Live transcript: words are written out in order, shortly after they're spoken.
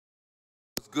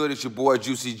good? It's your boy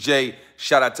Juicy J.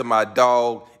 Shout out to my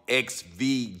dog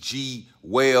XVG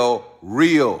Well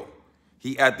Real.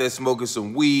 He out there smoking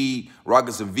some weed,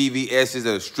 rocking some VVS's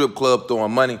at a strip club,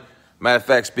 throwing money. Matter of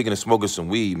fact, speaking of smoking some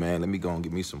weed, man, let me go and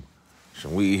get me some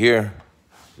weed here.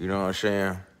 You know what I'm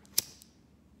saying?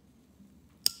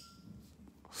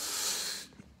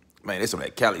 Man, there's some of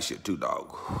that Cali shit too,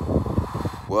 dog.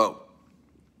 Well,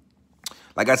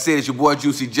 like I said, it's your boy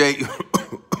Juicy J.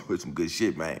 With some good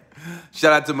shit, man.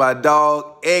 Shout out to my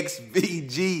dog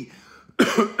XVG.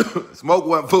 Smoke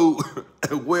one food.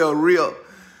 Well real.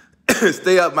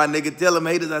 Stay up, my nigga. Tell them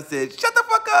haters I said, shut the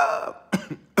fuck up.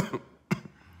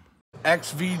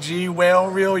 XVG, well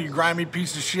real, you grimy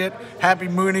piece of shit. Happy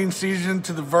mooning season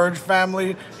to the Verge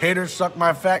family. Haters suck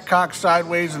my fat cock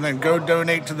sideways and then go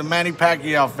donate to the Manny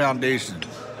Pacquiao Foundation.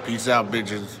 Peace out,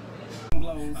 bitches.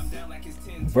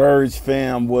 Verge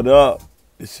fam, what up?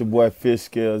 It's your boy Fish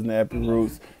Scales, Nappy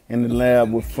Roots, in the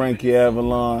lab with Frankie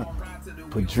Avalon,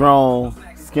 Padron,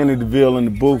 Skinny DeVille in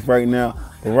the booth right now.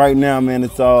 But right now, man,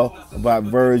 it's all about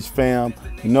Verge fam.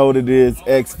 You know what it is,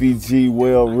 XVG,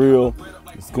 well real.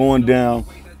 It's going down.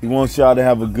 He wants y'all to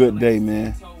have a good day,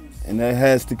 man. And that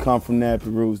has to come from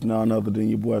Nappy Roots, none other than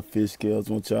your boy Fish Scales.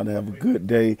 Want y'all to have a good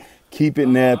day. Keep it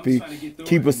nappy.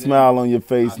 Keep a smile on your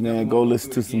face, man. Go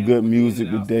listen to some good music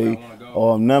today.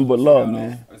 Nothing but love,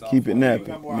 man. Keep it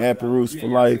nappy. Nappy Roots for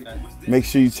life. Make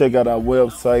sure you check out our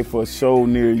website for a show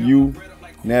near you.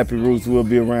 Nappy Roots will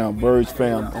be around. Verge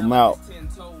fam, I'm out.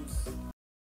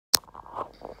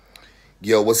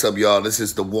 Yo, what's up, y'all? This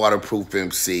is the Waterproof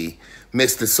MC,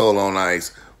 Mr. Soul on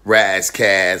Ice, Ras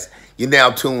Kass. You're now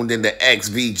tuned into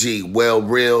XVG, well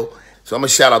real. So I'm going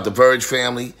to shout out the Verge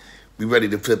family. We ready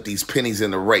to flip these pennies in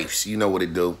the race. You know what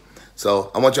it do.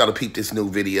 So I want y'all to peep this new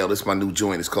video. This is my new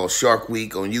joint. It's called Shark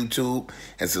Week on YouTube.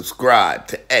 And subscribe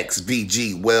to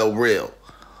XVG, well real.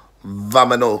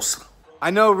 Vamonos. I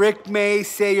know Rick may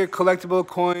say your collectible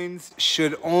coins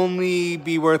should only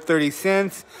be worth 30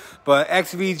 cents, but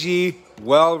XVG,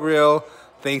 well real,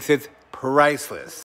 thinks it's priceless.